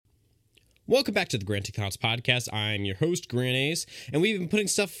Welcome back to the Granted Thoughts Podcast. I'm your host, Grant Ace, and we've been putting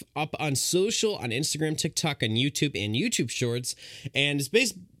stuff up on social, on Instagram, TikTok, on YouTube, and YouTube Shorts, and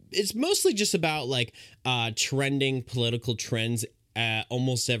it's mostly just about trending political trends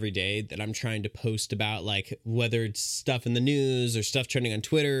almost every day that I'm trying to post about, like whether it's stuff in the news or stuff trending on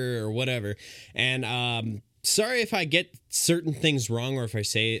Twitter or whatever. And sorry if I get certain things wrong or if I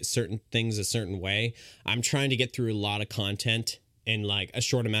say certain things a certain way. I'm trying to get through a lot of content in like a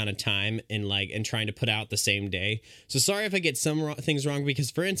short amount of time and trying to put out the same day. So sorry if I get some things wrong, because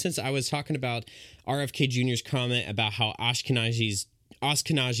for instance, I was talking about RFK Jr.'s comment about how Ashkenazi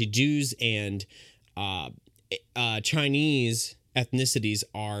Jews and Chinese ethnicities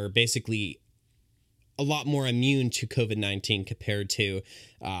are basically a lot more immune to COVID-19 compared to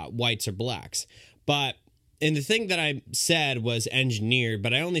whites or blacks. And the thing that I said was engineered,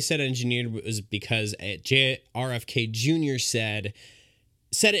 but I only said engineered was because RFK Jr. said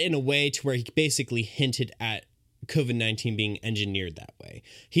it in a way to where he basically hinted at COVID-19 being engineered that way.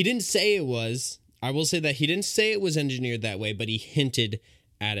 He didn't say it was. I will say that he didn't say it was engineered that way, but he hinted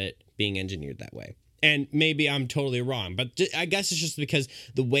at it being engineered that way. And maybe I'm totally wrong, but I guess it's just because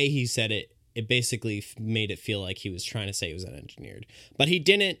the way he said it, it basically made it feel like he was trying to say it was unengineered. But he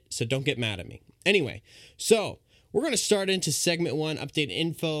didn't, so don't get mad at me. Anyway, so we're going to start into segment 1, update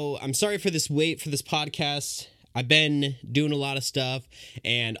info. I'm sorry for this wait for this podcast. I've been doing a lot of stuff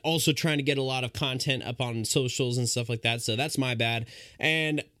and also trying to get a lot of content up on socials and stuff like that. So that's my bad.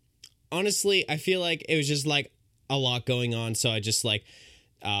 And honestly, I feel like it was just like a lot going on. So I just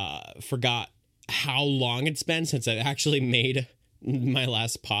forgot how long it's been since I actually made my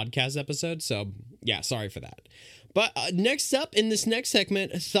last podcast episode. So yeah, sorry for that. But next up in this next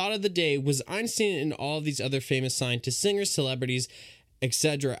segment, thought of the day: was Einstein and all of these other famous scientists, singers, celebrities,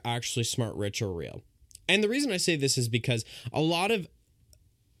 etc. actually smart, rich, or real? And the reason I say this is because a lot of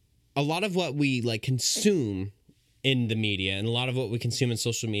what we consume in the media and a lot of what we consume in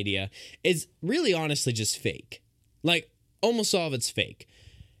social media is really honestly just fake. Like almost all of it's fake.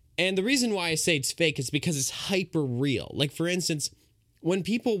 And the reason why I say it's fake is because it's hyper real. Like for instance, when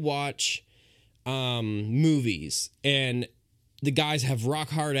people watch movies and the guys have rock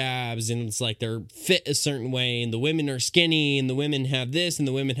hard abs and it's like they're fit a certain way and the women are skinny and the women have this and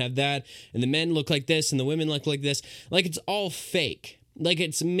the women have that and the men look like this and the women look like this, like it's all fake. Like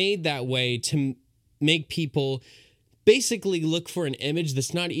it's made that way to make people basically look for an image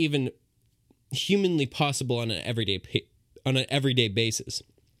that's not even humanly possible on an everyday basis.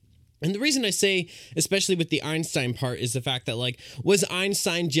 And the reason I say, especially with the Einstein part, is the fact that, was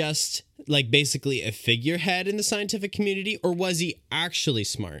Einstein just, basically a figurehead in the scientific community, or was he actually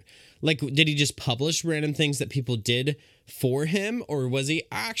smart? Did he just publish random things that people did for him, or was he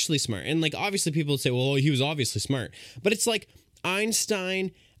actually smart? And, obviously people say, well, he was obviously smart. But it's Einstein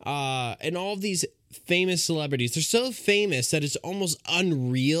and all of these famous celebrities, they're so famous that it's almost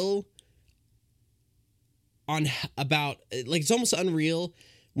unreal it's almost unreal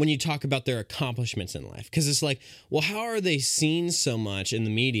when you talk about their accomplishments in life. Because it's well, how are they seen so much in the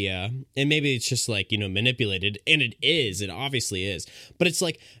media? And maybe it's just manipulated. And it obviously is. But it's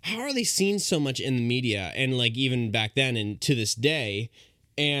how are they seen so much in the media? And even back then and to this day,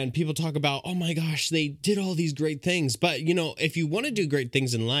 and people talk about, oh my gosh, they did all these great things. But, if you want to do great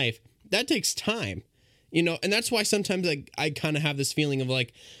things in life, that takes time. And that's why sometimes I kind of have this feeling of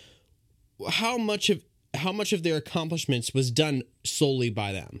how much of their accomplishments was done solely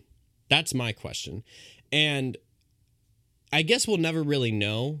by them? That's my question. And I guess we'll never really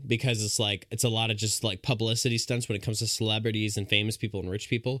know, because it's a lot of just publicity stunts when it comes to celebrities and famous people and rich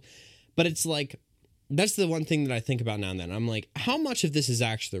people. But it's that's the one thing that I think about now and then. I'm how much of this is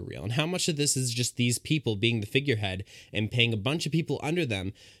actually real? And how much of this is just these people being the figurehead and paying a bunch of people under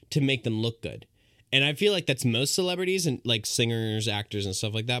them to make them look good? And I feel that's most celebrities and singers, actors and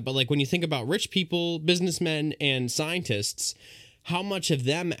stuff like that. But when you think about rich people, businessmen and scientists, how much of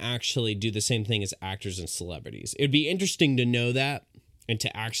them actually do the same thing as actors and celebrities? It'd be interesting to know that and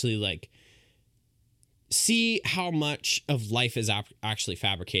to actually see how much of life is actually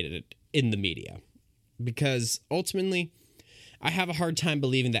fabricated in the media. Because ultimately, I have a hard time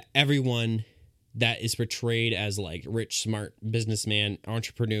believing that everyone that is portrayed as rich, smart businessman,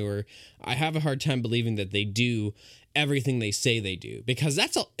 entrepreneur, I have a hard time believing that they do everything they say they do, because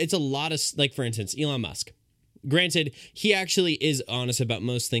it's a lot of, for instance, Elon Musk. Granted, he actually is honest about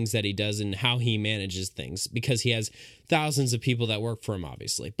most things that he does and how he manages things, because he has thousands of people that work for him,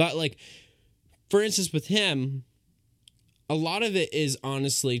 obviously. But for instance, with him, a lot of it is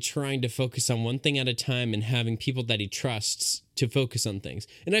honestly trying to focus on one thing at a time and having people that he trusts to focus on things.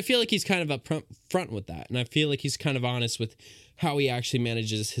 And I feel like he's kind of up front with that. And I feel like he's kind of honest with how he actually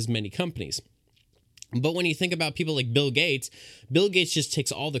manages his many companies. But when you think about people like Bill Gates just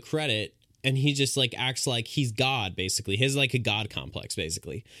takes all the credit and he just like acts like he's God, basically. He has like a God complex,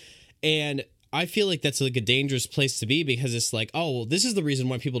 basically. And I feel like that's like a dangerous place to be, because it's like, oh, well, this is the reason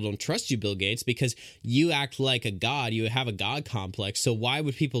why people don't trust you, Bill Gates, because you act like a god. You have a God complex. So why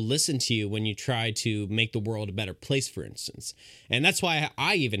would people listen to you when you try to make the world a better place, for instance? And that's why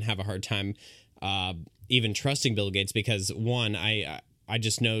I even have a hard time even trusting Bill Gates, because one, I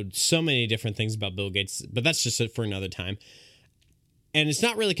just know so many different things about Bill Gates, but that's just for another time. And it's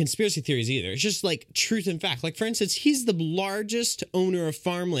not really conspiracy theories either. It's just like truth and fact. Like, for instance, he's the largest owner of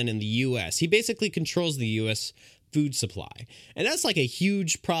farmland in the U.S. He basically controls the U.S. food supply. And that's like a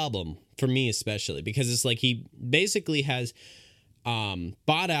huge problem for me, especially because it's like he basically has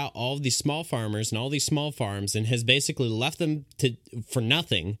bought out all of these small farmers and all these small farms and has basically left them for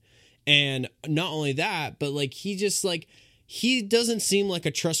nothing. And not only that, but like he doesn't seem like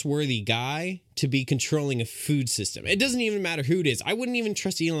a trustworthy guy to be controlling a food system. It doesn't even matter who it is. I wouldn't even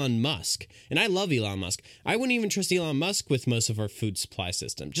trust Elon Musk. And I love Elon Musk. I wouldn't even trust Elon Musk with most of our food supply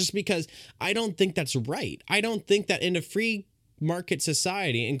system, just because I don't think that's right. I don't think that in a free market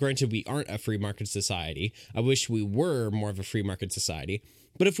society, and granted, we aren't a free market society. I wish we were more of a free market society.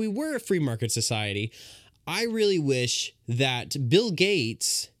 But if we were a free market society, I really wish that Bill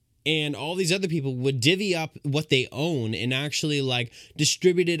Gates and all these other people would divvy up what they own and actually like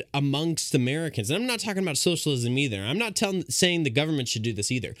distribute it amongst Americans. And I'm not talking about socialism either. I'm not saying the government should do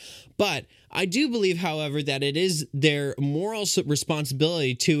this either. But I do believe, however, that it is their moral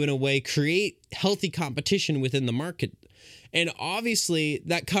responsibility to, in a way, create healthy competition within the market. And obviously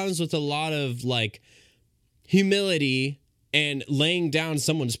that comes with a lot of like humility and laying down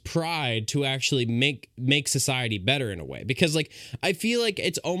someone's pride to actually make society better in a way. Because like I feel like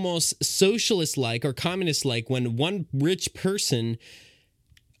it's almost socialist-like or communist-like when one rich person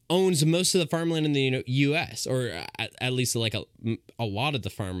owns most of the farmland in the U.S. or at least like a lot of the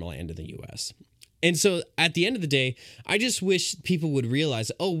farmland in the U.S. And so at the end of the day, I just wish people would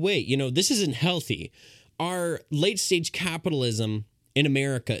realize, oh wait, this isn't healthy. Our late stage capitalism in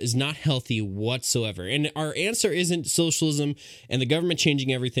America is not healthy whatsoever. And our answer isn't socialism and the government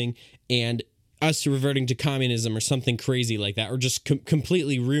changing everything and us reverting to communism or something crazy like that, or just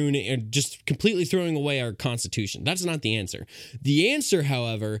completely ruining or just completely throwing away our Constitution. That's not the answer. The answer,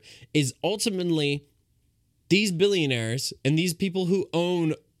 however, is ultimately these billionaires and these people who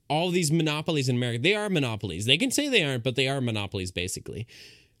own all these monopolies in America. They are monopolies. They can say they aren't, but they are monopolies, basically.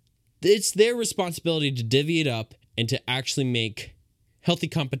 It's their responsibility to divvy it up and to actually make healthy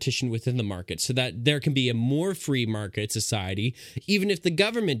competition within the market so that there can be a more free market society, even if the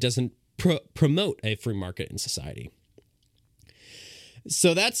government doesn't promote a free market in society.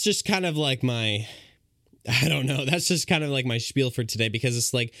 So that's just kind of like that's just kind of like my spiel for today, because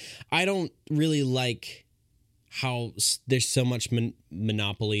it's like, I don't really like how there's so much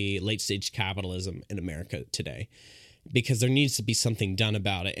monopoly, late stage capitalism in America today, because there needs to be something done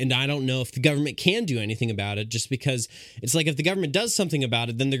about it. And I don't know if the government can do anything about it, just because it's like if the government does something about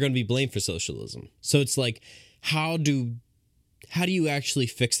it, then they're going to be blamed for socialism. So it's like, how do you actually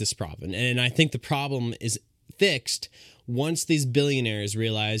fix this problem? And I think the problem is fixed once these billionaires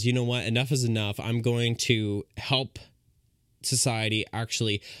realize, you know what, enough is enough. I'm going to help society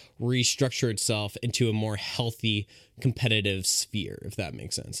actually restructure itself into a more healthy, competitive sphere, if that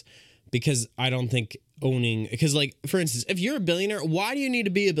makes sense. Because I don't think because like, for instance, if you're a billionaire, why do you need to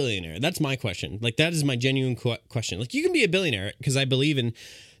be a billionaire? That's my question. Like, that is my genuine question. Like, you can be a billionaire because I believe in,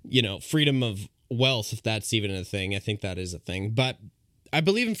 freedom of wealth, if that's even a thing. I think that is a thing. But I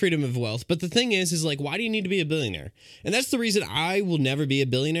believe in freedom of wealth. But the thing is like, why do you need to be a billionaire? And that's the reason I will never be a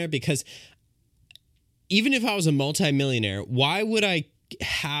billionaire, because even if I was a multimillionaire, why would I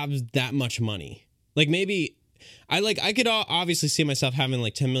have that much money? Like, maybe I could obviously see myself having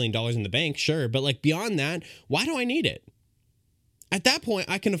like $10 million in the bank, sure. But like beyond that, why do I need it? At that point,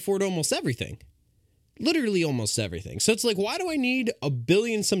 I can afford almost everything. Literally almost everything. So it's like, why do I need $1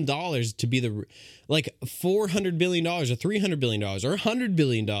 billion some dollars to be like $400 billion or $300 billion or $100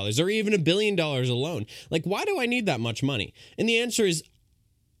 billion or even $1 billion alone? Like, why do I need that much money? And the answer is,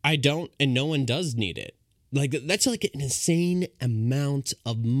 I don't, and no one does need it. Like, that's like an insane amount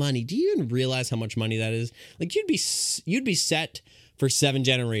of money. Do you even realize how much money that is? Like, you'd be set for 7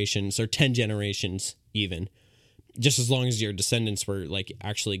 generations or 10 generations even, just as long as your descendants were like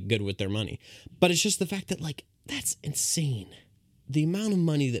actually good with their money. But it's just the fact that like, that's insane. The amount of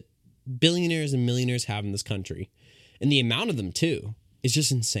money that billionaires and millionaires have in this country, and the amount of them too, is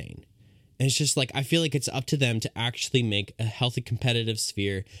just insane. And it's just like, I feel like it's up to them to actually make a healthy competitive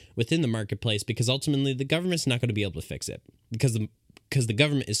sphere within the marketplace, because ultimately the government's not going to be able to fix it because the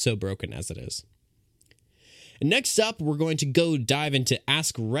government is so broken as it is. And next up, we're going to go dive into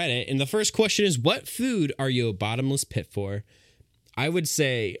Ask Reddit. And the first question is, what food are you a bottomless pit for? I would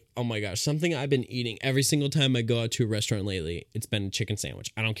say, oh my gosh, something I've been eating every single time I go out to a restaurant lately, it's been a chicken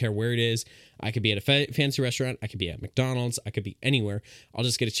sandwich. I don't care where it is. I could be at a fancy restaurant. I could be at McDonald's. I could be anywhere. I'll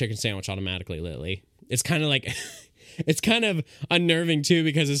just get a chicken sandwich automatically lately. It's kind of like, it's kind of unnerving too,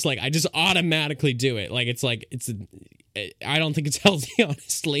 because it's like, I just automatically do it. Like, I don't think it's healthy,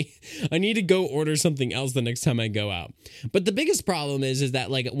 honestly. I need to go order something else the next time I go out. But the biggest problem is that,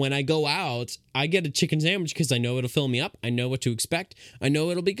 like, when I go out, I get a chicken sandwich because I know it'll fill me up. I know what to expect. I know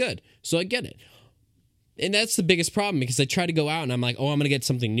it'll be good. So I get it. And that's the biggest problem, because I try to go out and I'm like, oh, I'm going to get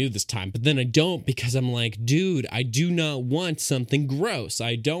something new this time. But then I don't, because I'm like, dude, I do not want something gross.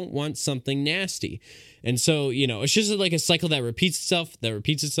 I don't want something nasty. And so, it's just like a cycle that repeats itself, that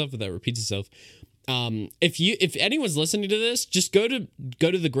repeats itself, that repeats itself. If anyone's listening to this, just go to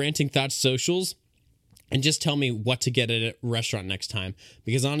the Granting Thoughts socials and just tell me what to get at a restaurant next time.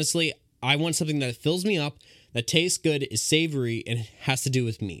 Because honestly, I want something that fills me up, that tastes good, is savory, and has to do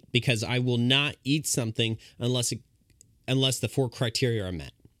with meat. Because I will not eat something unless the 4 criteria are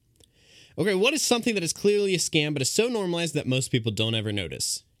met. Okay, what is something that is clearly a scam but is so normalized that most people don't ever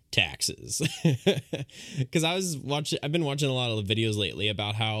notice? Taxes. Because I've been watching a lot of the videos lately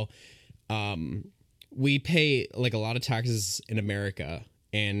about how we pay like a lot of taxes in America,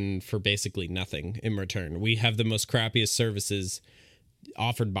 and for basically nothing in return. We have the most crappiest services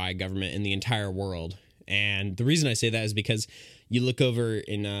offered by government in the entire world. And the reason I say that is because you look over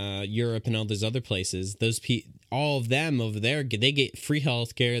in Europe and all those other places, all of them over there, they get free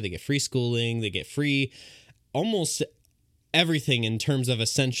healthcare, they get free schooling, they get free almost everything in terms of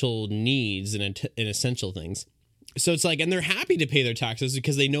essential needs and essential things. So it's like, and they're happy to pay their taxes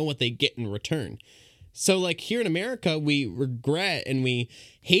because they know what they get in return. So like here in America, we regret and we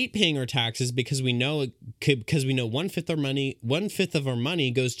hate paying our taxes because we know 1/5 of our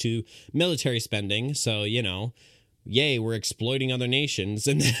money goes to military spending. So, yay, we're exploiting other nations.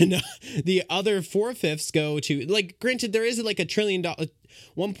 And then the other 4/5 go to, like, granted, there is like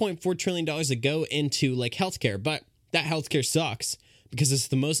 $1.4 trillion that go into like healthcare, but that healthcare sucks because it's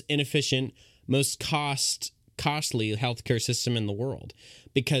the most inefficient, most costly healthcare system in the world.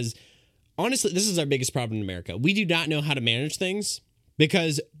 Because honestly, this is our biggest problem in America. We do not know how to manage things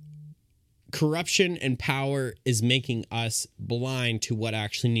because corruption and power is making us blind to what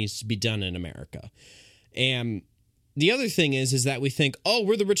actually needs to be done in America. And the other thing is that we think, oh,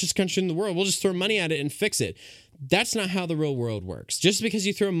 we're the richest country in the world, we'll just throw money at it and fix it. That's not how the real world works. Just because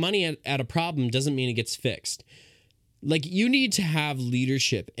you throw money at a problem doesn't mean it gets fixed. Like, you need to have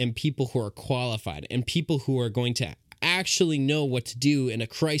leadership and people who are qualified and people who are going to actually know what to do in a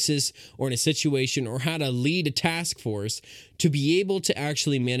crisis or in a situation, or how to lead a task force to be able to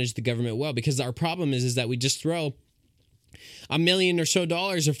actually manage the government well. Because our problem is that we just throw $1 million or so or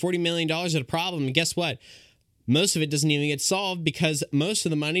 $40 million at a problem, and guess what? Most of it doesn't even get solved because most of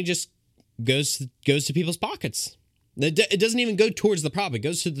the money just goes to people's pockets. It doesn't even go towards the problem. It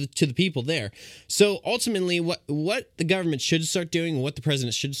goes to the people there. So ultimately, what the government should start doing, what the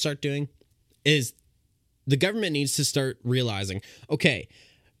president should start doing, is the government needs to start realizing, okay,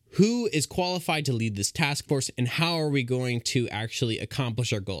 who is qualified to lead this task force, and how are we going to actually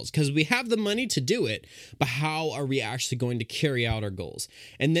accomplish our goals? Because we have the money to do it, but how are we actually going to carry out our goals?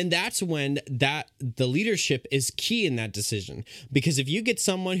 And then that's when the leadership is key in that decision. Because if you get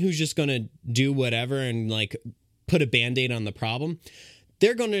someone who's just going to do whatever and like put a Band-Aid on the problem,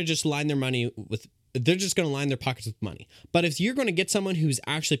 they're going to just line their pockets with money. But if you're going to get someone who's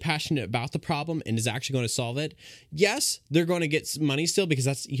actually passionate about the problem and is actually going to solve it, yes, they're going to get money still, because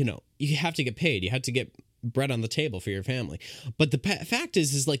that's, you have to get paid. You have to get bread on the table for your family. But the fact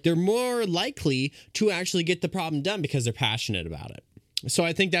is like, they're more likely to actually get the problem done because they're passionate about it. So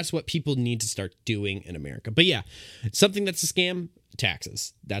I think that's what people need to start doing in America. But yeah, something that's a scam,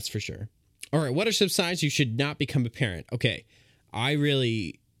 taxes. That's for sure. All right, what are some signs you should not become a parent? Okay, I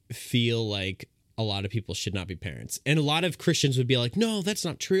really feel like a lot of people should not be parents. And a lot of Christians would be like, no, that's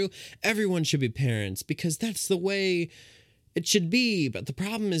not true. Everyone should be parents because that's the way it should be. But the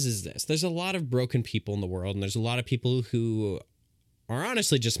problem is this. There's a lot of broken people in the world, and there's a lot of people who are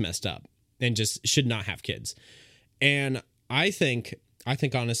honestly just messed up and just should not have kids. And I think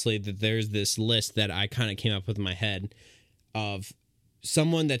honestly that there's this list that I kind of came up with in my head of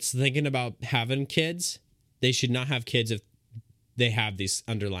someone that's thinking about having kids. They should not have kids if they have these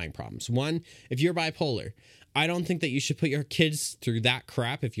underlying problems. One, if you're bipolar, I don't think that you should put your kids through that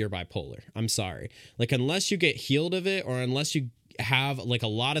crap if you're bipolar. I'm sorry. Like, unless you get healed of it, or unless you have like a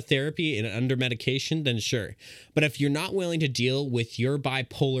lot of therapy and under medication, then sure. But if you're not willing to deal with your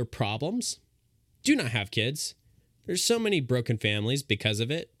bipolar problems, do not have kids. There's so many broken families because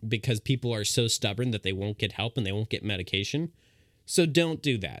of it, because people are so stubborn that they won't get help and they won't get medication. So don't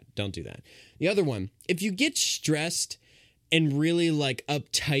do that. Don't do that. The other one, if you get stressed and really like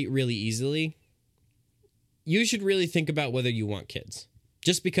uptight really easily, you should really think about whether you want kids.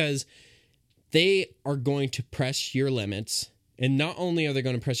 Just because they are going to press your limits. And not only are they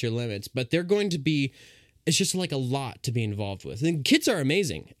going to press your limits, but they're going to be, it's just like a lot to be involved with. And kids are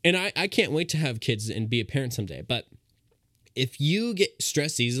amazing. And I can't wait to have kids and be a parent someday. But if you get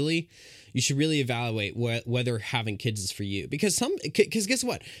stressed easily, you should really evaluate whether having kids is for you. Because guess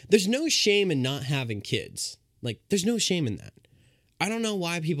what? There's no shame in not having kids. Like, there's no shame in that. I don't know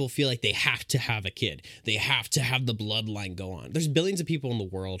why people feel like they have to have a kid. They have to have the bloodline go on. There's billions of people in the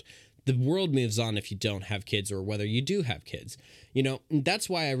world. The world moves on if you don't have kids, or whether you do have kids. You know, and that's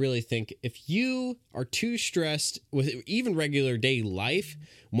why I really think if you are too stressed with even regular day life,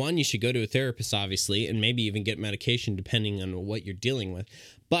 one, you should go to a therapist, obviously, and maybe even get medication depending on what you're dealing with.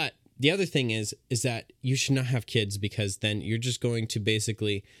 But the other thing is that you should not have kids, because then you're just going to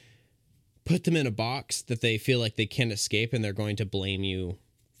basically put them in a box that they feel like they can't escape, and they're going to blame you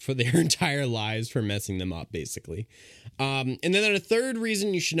for their entire lives for messing them up, basically. And then a third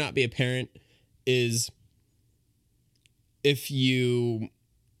reason you should not be a parent is I feel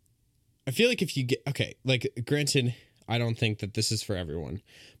like if you get, okay, like, granted, I don't think that this is for everyone,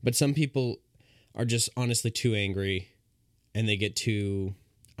 but some people are just honestly too angry and they get too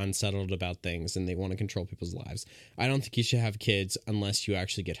unsettled about things and they want to control people's lives. I don't think you should have kids unless you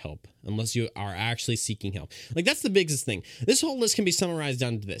actually get help, unless you are actually seeking help. Like, that's the biggest thing. This whole list can be summarized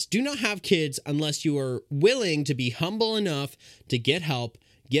down to this. Do not have kids unless you are willing to be humble enough to get help,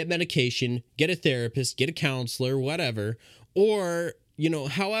 get medication, get a therapist, get a counselor, whatever, or,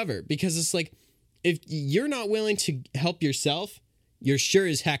 however, because it's like, if you're not willing to help yourself, you're sure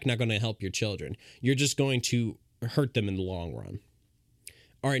as heck not going to help your children. You're just going to hurt them in the long run.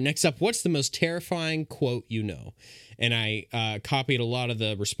 All right, next up, what's the most terrifying quote you know? And I copied a lot of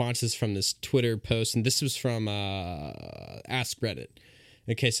the responses from this Twitter post, and this was from Ask Reddit.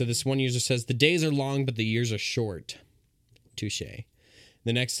 Okay, so this one user says, "The days are long, but the years are short." Touche.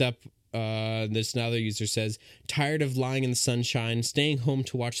 The next up, this another user says, "Tired of lying in the sunshine, staying home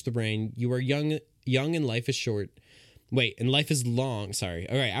to watch the rain. You are young and life is short. Wait, and life is long." Sorry.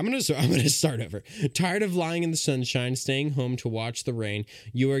 All right, I'm gonna start over. "Tired of lying in the sunshine, staying home to watch the rain.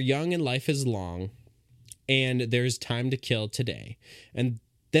 You are young and life is long, and there's time to kill today. And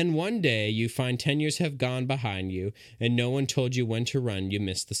then one day you find 10 years have gone behind you, and no one told you when to run. You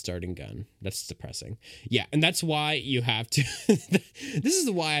missed the starting gun." That's depressing. Yeah, and that's why you have to. This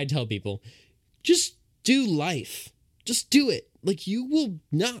is why I tell people, just do life. Just do it. Like, you will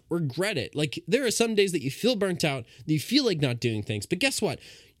not regret it. Like, there are some days that you feel burnt out, that you feel like not doing things. But guess what?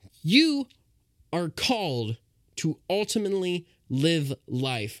 You are called to ultimately live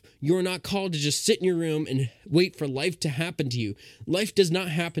life. You're not called to just sit in your room and wait for life to happen to you. Life does not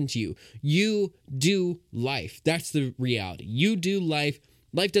happen to you. You do life. That's the reality. You do life.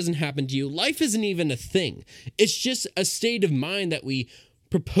 Life doesn't happen to you. Life isn't even a thing. It's just a state of mind that we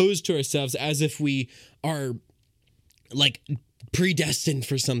propose to ourselves as if we are, like, predestined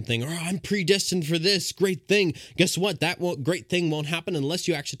for something, or I'm predestined for this great thing. Guess what? That great thing won't happen unless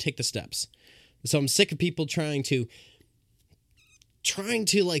you actually take the steps. So I'm sick of people trying to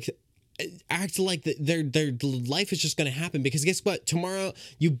like act like their life is just going to happen, because guess what? Tomorrow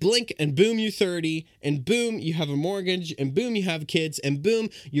you blink and boom, you're 30, and boom, you have a mortgage, and boom, you have kids, and boom,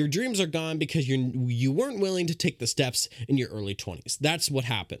 your dreams are gone because you weren't willing to take the steps in your early 20s. That's what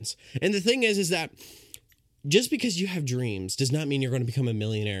happens. And the thing is that just because you have dreams does not mean you're going to become a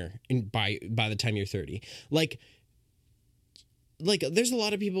millionaire by the time you're 30. Like there's a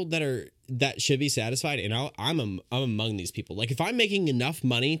lot of people that should be satisfied, and I'm among these people. Like, if I'm making enough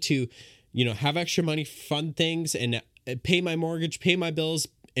money to, have extra money, fund things, and pay my mortgage, pay my bills,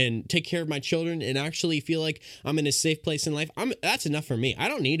 and take care of my children, and actually feel like I'm in a safe place in life, that's enough for me. I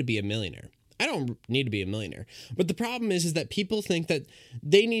don't need to be a millionaire. I don't need to be a millionaire. But the problem is that people think that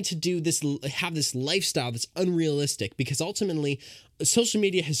they need to have this lifestyle that's unrealistic, because ultimately social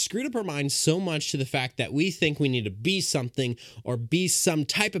media has screwed up our minds so much to the fact that we think we need to be something or be some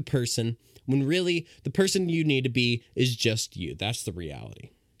type of person, when really the person you need to be is just you. That's the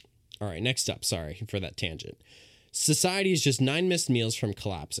reality. All right, next up, sorry for that tangent. Society is just 9 missed meals from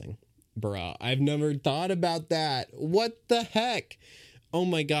collapsing. Bruh, I've never thought about that. What the heck? Oh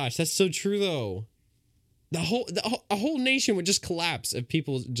my gosh, that's so true though. A whole nation would just collapse if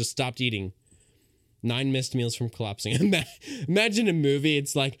people just stopped eating. 9 missed meals from collapsing. Imagine a movie.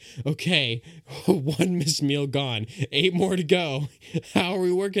 It's like, okay, 1 missed meal gone, 8 more to go. How are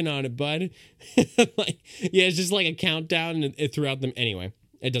we working on it, bud? Like, yeah, it's just like a countdown throughout them. Anyway,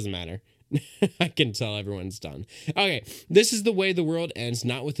 it doesn't matter. I can tell everyone's done. Okay, this is the way the world ends,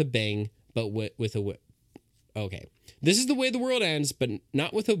 not with a bang, but with a whip. Okay, this is the way the world ends, but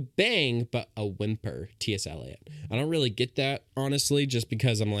not with a bang, but a whimper. T.S. Eliot. I don't really get that, honestly, just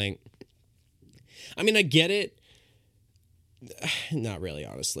because I'm like, I mean, I get it. Not really,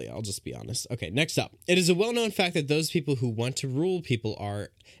 honestly. I'll just be honest. Okay, next up. It is a well-known fact that those people who want to rule people are,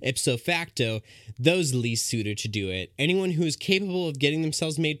 ipso facto, those least suited to do it. Anyone who is capable of getting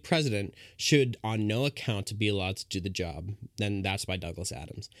themselves made president should on no account be allowed to do the job. Then that's by Douglas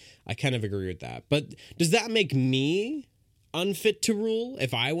Adams. I kind of agree with that. But does that make me unfit to rule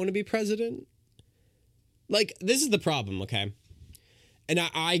if I want to be president? Like, this is the problem, okay? And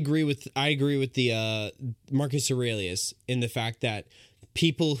I agree with the Marcus Aurelius in the fact that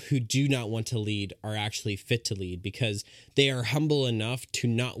people who do not want to lead are actually fit to lead because they are humble enough to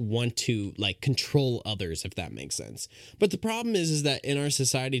not want to like control others, if that makes sense. But the problem is that in our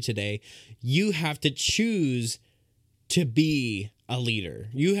society today, you have to choose to be a leader.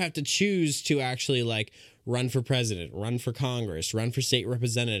 You have to choose to actually like run for president, run for Congress, run for state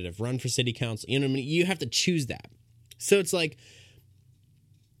representative, run for city council. You know what I mean? You have to choose that. So it's like,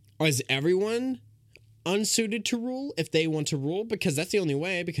 is everyone unsuited to rule if they want to rule? Because that's the only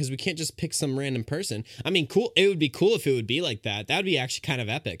way, because we can't just pick some random person. I mean, cool. It would be cool if it would be like that. That would be actually kind of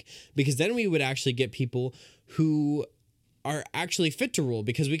epic, because then we would actually get people who are actually fit to rule,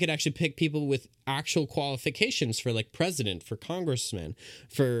 because we could actually pick people with actual qualifications for like president, for congressman,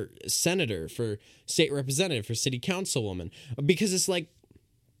 for senator, for state representative, for city councilwoman. Because it's like,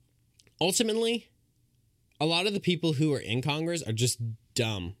 ultimately, a lot of the people who are in Congress are just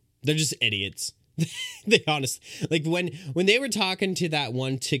dumb. They're just idiots. They honestly, like when they were talking to that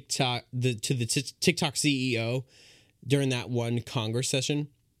one TikTok, TikTok CEO during that one Congress session,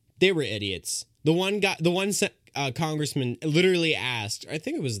 they were idiots. The one congressman literally asked, I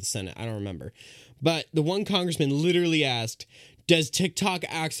think it was the Senate, I don't remember, but the one congressman literally asked, "Does TikTok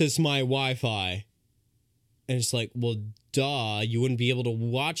access my Wi-Fi?" And it's like, well, duh, you wouldn't be able to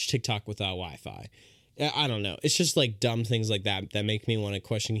watch TikTok without Wi-Fi. I don't know. It's just like dumb things like that that make me want to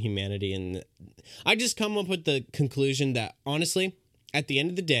question humanity. And I just come up with the conclusion that, honestly, at the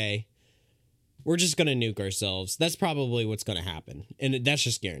end of the day, we're just going to nuke ourselves. That's probably what's going to happen. And that's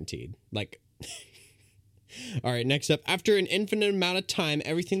just guaranteed. Like, all right, next up. After an infinite amount of time,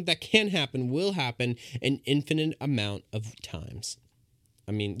 everything that can happen will happen an infinite amount of times.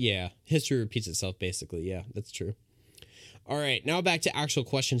 I mean, yeah, history repeats itself, basically. Yeah, that's true. All right, now back to actual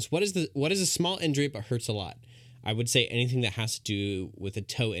questions. What is a small injury but hurts a lot? I would say anything that has to do with a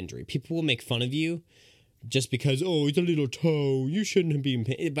toe injury. People will make fun of you just because, oh, it's a little toe, you shouldn't be in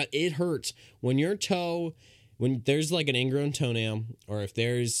pain. But it hurts. When your toe, when there's like an ingrown toenail, or if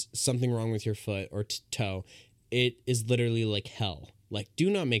there's something wrong with your foot or toe, it is literally like hell. Like, do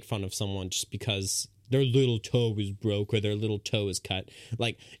not make fun of someone just because their little toe is broke or their little toe is cut.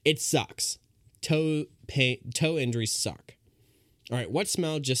 Like, it sucks. Toe injuries suck. All right, what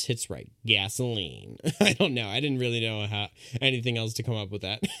smell just hits right? Gasoline. I don't know. I didn't really know how anything else to come up with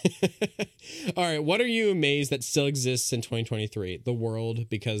that. All right, what are you amazed that still exists in 2023? The world,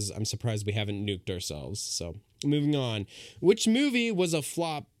 because I'm surprised we haven't nuked ourselves. So, moving on. Which movie was a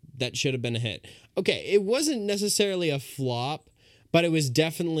flop that should have been a hit? Okay, it wasn't necessarily a flop, but it was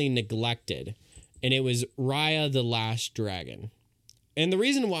definitely neglected. And it was Raya the Last Dragon. And the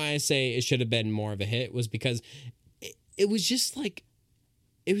reason why I say it should have been more of a hit was because it was just like,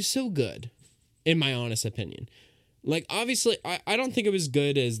 it was so good, in my honest opinion. Like, obviously, I don't think it was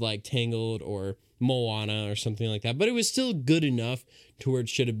good as like Tangled or Moana or something like that, but it was still good enough to where it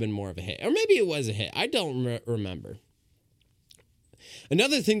should have been more of a hit. Or maybe it was a hit. I don't remember.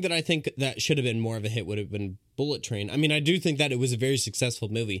 Another thing that I think that should have been more of a hit would have been Bullet Train. I mean, I do think that it was a very successful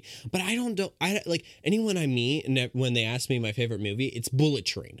movie, but I like anyone I meet and when they ask me my favorite movie, it's Bullet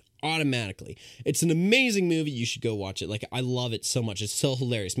Train automatically. It's an amazing movie. You should go watch it. Like, I love it so much. It's so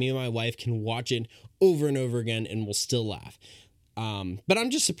hilarious. Me and my wife can watch it over and over again and we'll still laugh. But I'm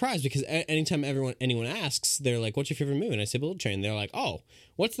just surprised because anytime anyone asks, they're like, "What's your favorite movie?" And I say Bullet Train. They're like, "Oh,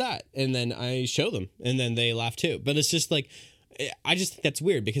 what's that?" And then I show them and then they laugh too. But it's just like, I just think that's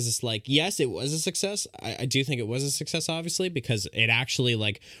weird because it's like, yes, it was a success. I do think it was a success, obviously, because it actually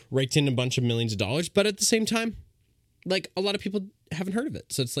like raked in a bunch of millions of dollars. But at the same time, like a lot of people haven't heard of it.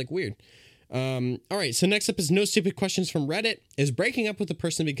 So it's like weird. All right. So next up is no stupid questions from Reddit. Is breaking up with a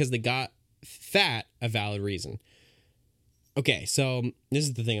person because they got fat a valid reason? Okay. So this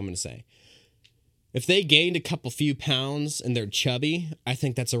is the thing I'm going to say. If they gained a few pounds and they're chubby, I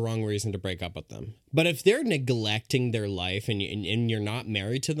think that's a wrong reason to break up with them. But if they're neglecting their life and you're not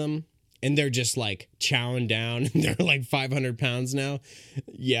married to them and they're just like chowing down and they're like 500 pounds now,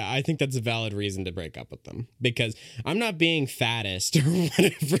 yeah, I think that's a valid reason to break up with them. Because I'm not being fattest or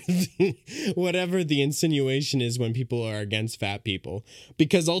whatever the insinuation is when people are against fat people.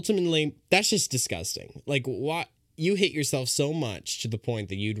 Because ultimately, that's just disgusting. Like, what? You hate yourself so much to the point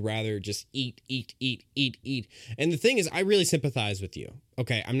that you'd rather just eat. And the thing is, I really sympathize with you.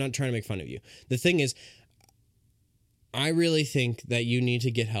 Okay, I'm not trying to make fun of you. The thing is, I really think that you need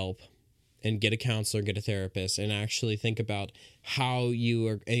to get help and get a counselor, get a therapist, and actually think about how you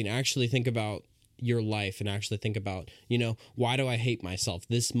are, and actually think about your life and actually think about, why do I hate myself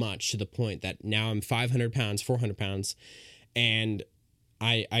this much to the point that now I'm 500 pounds, 400 pounds, and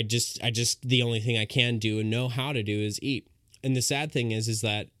I just the only thing I can do and know how to do is eat. And the sad thing is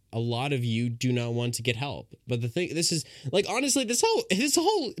that a lot of you do not want to get help. But this is like, honestly, this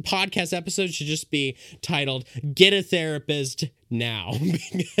whole podcast episode should just be titled "Get a Therapist Now,"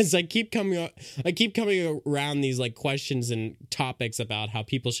 because I keep coming around these like questions and topics about how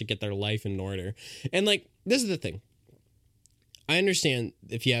people should get their life in order. And like, this is the thing. I understand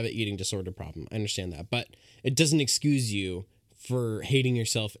if you have an eating disorder problem. I understand that, but it doesn't excuse you for hating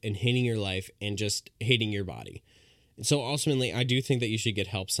yourself and hating your life and just hating your body. So ultimately, I do think that you should get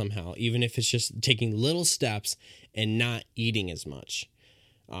help somehow, even if it's just taking little steps and not eating as much.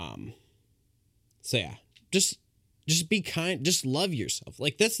 So yeah, just be kind, just love yourself.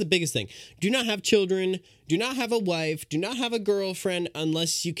 Like, that's the biggest thing. Do not have children, do not have a wife, do not have a girlfriend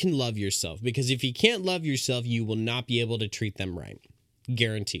unless you can love yourself. Because if you can't love yourself, you will not be able to treat them right.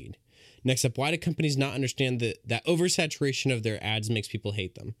 Guaranteed. Next up, why do companies not understand that oversaturation of their ads makes people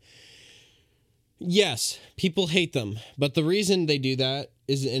hate them? Yes, people hate them. But the reason they do that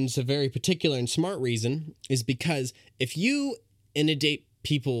is, and it's a very particular and smart reason, is because if you inundate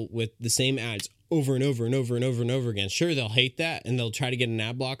people with the same ads over and over and over and over and over again, sure, they'll hate that and they'll try to get an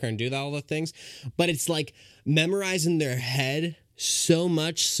ad blocker and do all the things. But it's like memorizing their head so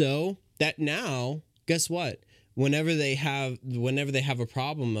much so that now, guess what? Whenever they have a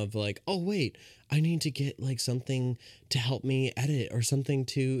problem of like, oh wait, I need to get like something to help me edit or something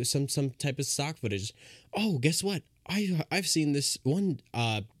to some type of stock footage. Oh, guess what? I've seen this one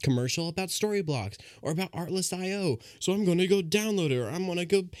commercial about Storyblocks or about Artlist.io, so I'm going to go download it, or I'm going to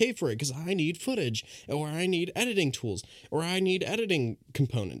go pay for it because I need footage, or I need editing tools, or I need editing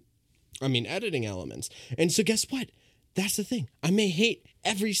elements. And so guess what? That's the thing. I may hate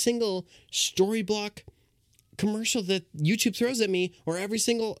every single Storyblock commercial that YouTube throws at me, or every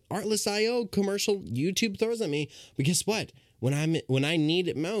single Artlist.io commercial YouTube throws at me, but guess what? When I need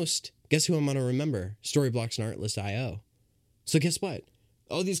it most, guess who I'm going to remember? Storyblocks and Artlist.io. So guess what?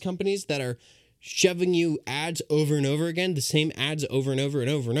 All these companies that are shoving you ads over and over again, the same ads over and over and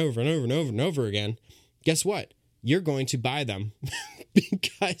over and over and over and over and over again, guess what? You're going to buy them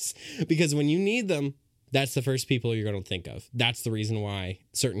because when you need them, that's the first people you're going to think of. That's the reason why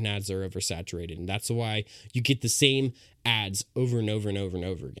certain ads are oversaturated. And that's why you get the same ads over and over and over and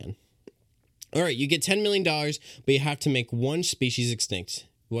over again. All right, you get $10 million, but you have to make one species extinct.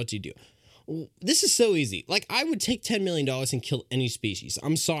 What do you do? This is so easy. Like, I would take $10 million and kill any species.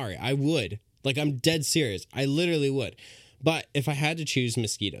 I'm sorry, I would. Like, I'm dead serious. I literally would. But if I had to choose,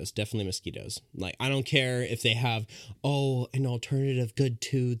 mosquitoes, definitely mosquitoes. Like, I don't care if they have, an alternative good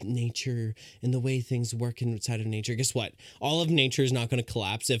to nature and the way things work inside of nature. Guess what? All of nature is not going to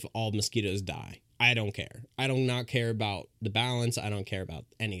collapse if all mosquitoes die. I don't care. I do not care about the balance. I don't care about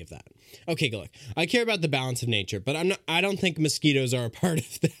any of that. Okay, look. I care about the balance of nature, but I don't think mosquitoes are a part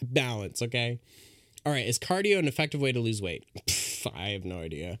of that balance, okay? All right, is cardio an effective way to lose weight? I have no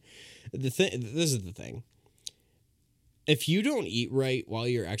idea. This is the thing. If you don't eat right while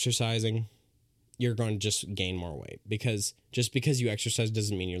you're exercising, you're going to just gain more weight, because just because you exercise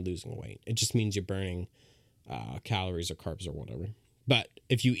doesn't mean you're losing weight. It just means you're burning calories or carbs or whatever. But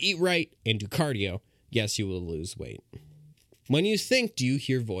if you eat right and do cardio, yes, you will lose weight. When you think, do you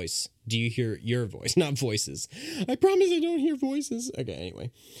hear voice? Do you hear your voice? Not voices. I promise I don't hear voices. Okay,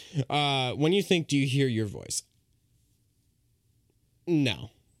 anyway. When you think, do you hear your voice?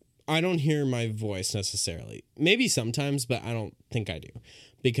 No. I don't hear my voice necessarily. Maybe sometimes, but I don't think I do.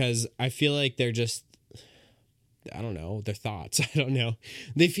 Because I feel like they're just, I don't know, their thoughts. I don't know.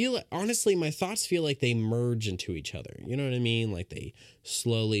 They feel, honestly, my thoughts feel like they merge into each other. You know what I mean? Like they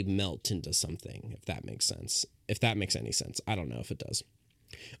slowly melt into something, if that makes sense. if that makes any sense. I don't know if it does.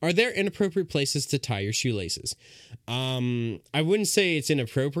 Are there inappropriate places to tie your shoelaces? I wouldn't say it's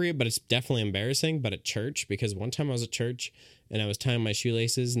inappropriate, but it's definitely embarrassing. But at church, because one time I was at church and I was tying my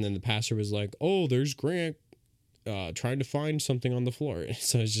shoelaces, and then the pastor was like, "Oh, there's Grant trying to find something on the floor."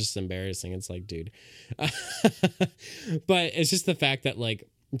 So it's just embarrassing. It's like, dude. But it's just the fact that, like,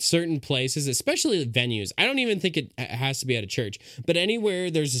 certain places, especially venues, I don't even think it has to be at a church, but anywhere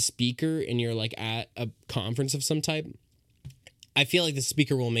there's a speaker and you're like at a conference of some type, I feel like the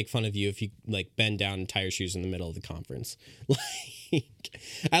speaker will make fun of you if you like bend down and tie your shoes in the middle of the conference. Like,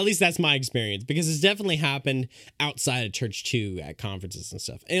 at least that's my experience, because it's definitely happened outside of church too, at conferences and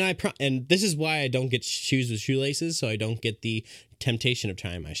stuff. And and this is why I don't get shoes with shoelaces, so I don't get the temptation of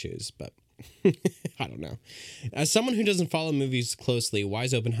tying my shoes. But I don't know. As someone who doesn't follow movies closely, why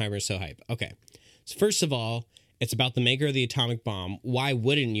is Oppenheimer so hype? Okay, so first of all, it's about the maker of the atomic bomb. Why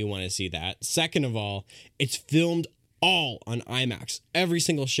wouldn't you want to see that? Second of all, it's filmed all on IMAX. Every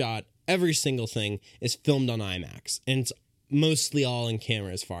single shot, every single thing is filmed on IMAX. And it's mostly all in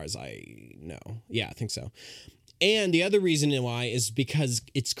camera as far as I know. Yeah, I think so. And the other reason why is because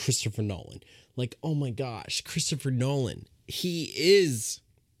it's Christopher Nolan. Like, oh my gosh, Christopher Nolan. He is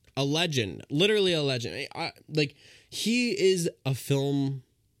a legend. Literally a legend. Like, he is a film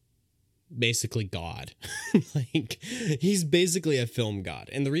basically god. Like, he's basically a film god.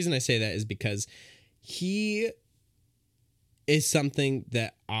 And the reason I say that is because he is something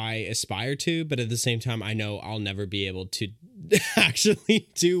that I aspire to, but at the same time, I know I'll never be able to actually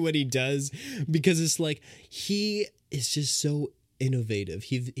do what he does, because it's like, he is just so innovative.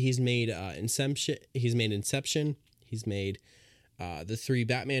 He's made Inception. He's made the 3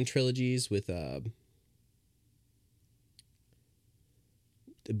 Batman trilogies with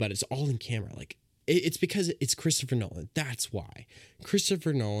but it's all in camera. Like, it's because it's Christopher Nolan. That's why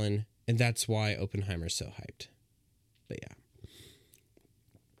Christopher Nolan, and that's why Oppenheimer's so hyped. But yeah.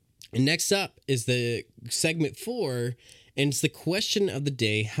 And next up is the segment 4, and it's the question of the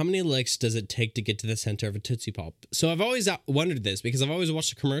day: how many licks does it take to get to the center of a Tootsie Pop? So I've always wondered this, because I've always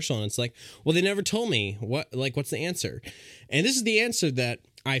watched a commercial and it's like, well, they never told me what's the answer. And this is the answer that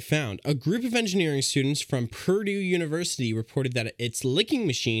I found. A group of engineering students from Purdue University reported that its licking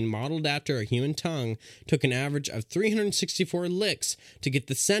machine, modeled after a human tongue, took an average of 364 licks to get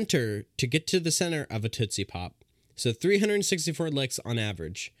to the center of a Tootsie Pop. So 364 licks on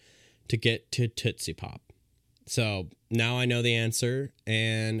average to get to Tootsie Pop. So now I know the answer.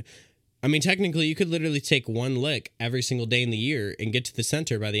 And I mean, technically, you could literally take one lick every single day in the year and get to the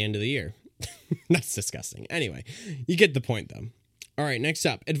center by the end of the year. That's disgusting. Anyway, you get the point, though. All right, next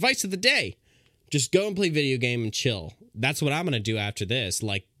up, advice of the day: just go and play video game and chill. That's what I'm going to do after this.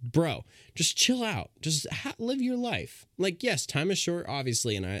 Like, bro, just chill out. Just live your life. Like, yes, time is short,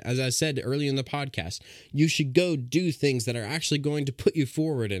 obviously. And as I said earlier in the podcast, you should go do things that are actually going to put you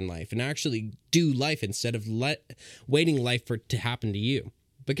forward in life, and actually do life instead of waiting life to happen to you.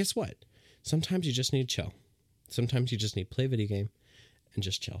 But guess what? Sometimes you just need to chill. Sometimes you just need to play a video game and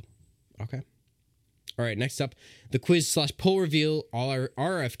just chill. Okay? All right, next up, the quiz/poll reveal: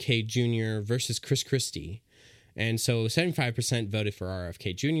 RFK Jr. versus Chris Christie. And so 75% voted for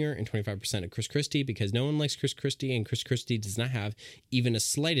RFK Jr. and 25% of Chris Christie, because no one likes Chris Christie, and Chris Christie does not have even a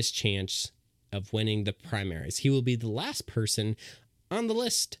slightest chance of winning the primaries. He will be the last person on the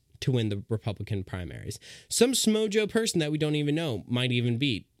list to win the Republican primaries. Some smojo person that we don't even know might even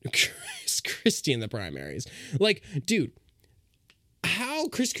beat Chris Christie in the primaries. Like, dude, how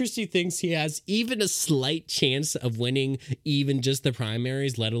Chris Christie thinks he has even a slight chance of winning even just the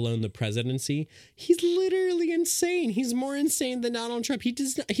primaries, let alone the presidency. He's literally insane. He's more insane than Donald Trump.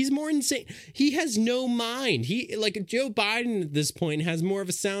 He's more insane. He has no mind. Like, Joe Biden at this point has more of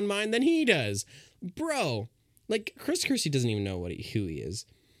a sound mind than he does. Bro, like, Chris Christie doesn't even know who he is.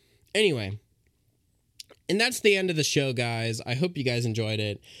 Anyway, and that's the end of the show, guys. I hope you guys enjoyed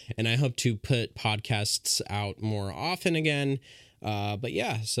it, and I hope to put podcasts out more often again. But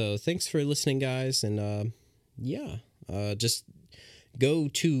yeah, so thanks for listening, guys. And just go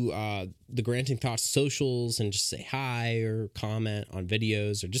to the Granting Thoughts socials and just say hi or comment on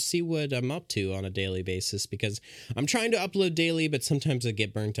videos, or just see what I'm up to on a daily basis, because I'm trying to upload daily, but sometimes I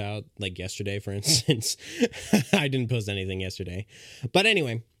get burnt out, like yesterday, for instance. I didn't post anything yesterday. But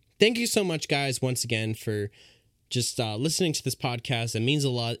anyway, thank you so much, guys, once again, for just listening to this podcast. It means a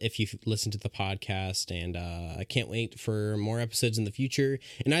lot if you listen to the podcast, and I can't wait for more episodes in the future.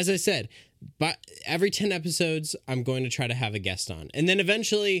 And as I said, but every 10 episodes, I'm going to try to have a guest on. And then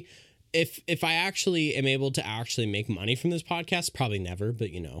eventually, if I actually am able to actually make money from this podcast, probably never, but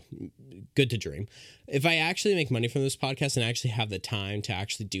good to dream. If I actually make money from this podcast and actually have the time to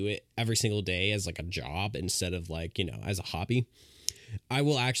actually do it every single day as like a job instead of like, as a hobby, I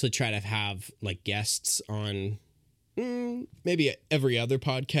will actually try to have like guests on maybe every other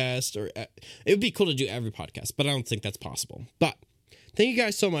podcast, or it would be cool to do every podcast, but I don't think that's possible. But thank you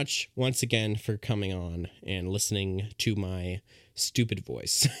guys so much once again for coming on and listening to my stupid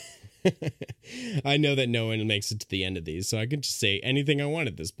voice. I know that no one makes it to the end of these, so I could just say anything I want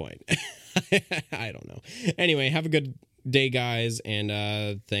at this point. I don't know. Anyway, have a good day, guys,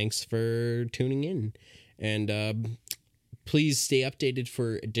 and thanks for tuning in. And please stay updated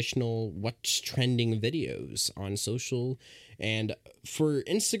for additional What's Trending videos on social. And for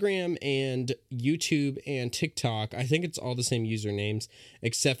Instagram and YouTube and TikTok, I think it's all the same usernames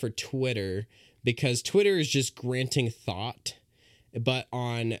except for Twitter, because Twitter is just granting thought. But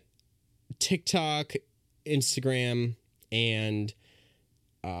on TikTok, Instagram, and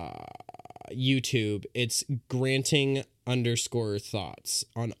YouTube, it's granting_thoughts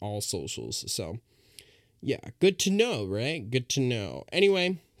on all socials. So yeah, good to know, right? Good to know.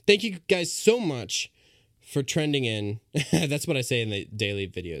 Anyway, thank you guys so much for trending in. That's what I say in the daily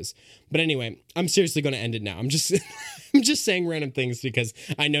videos. But anyway, I'm seriously going to end it now. I'm just saying random things because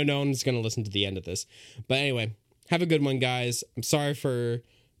I know no one's going to listen to the end of this. But anyway, have a good one, guys. I'm sorry for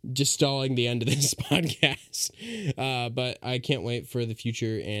just stalling the end of this podcast. But I can't wait for the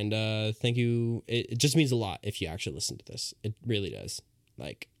future. And thank you. It just means a lot if you actually listen to this. It really does.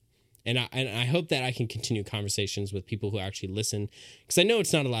 And I hope that I can continue conversations with people who actually listen, because I know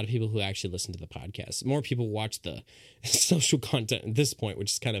it's not a lot of people who actually listen to the podcast. More people watch the social content at this point,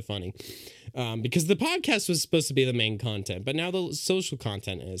 which is kind of funny, because the podcast was supposed to be the main content, but now the social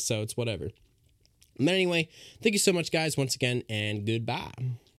content is, so it's whatever. But anyway, thank you so much, guys, once again, and goodbye.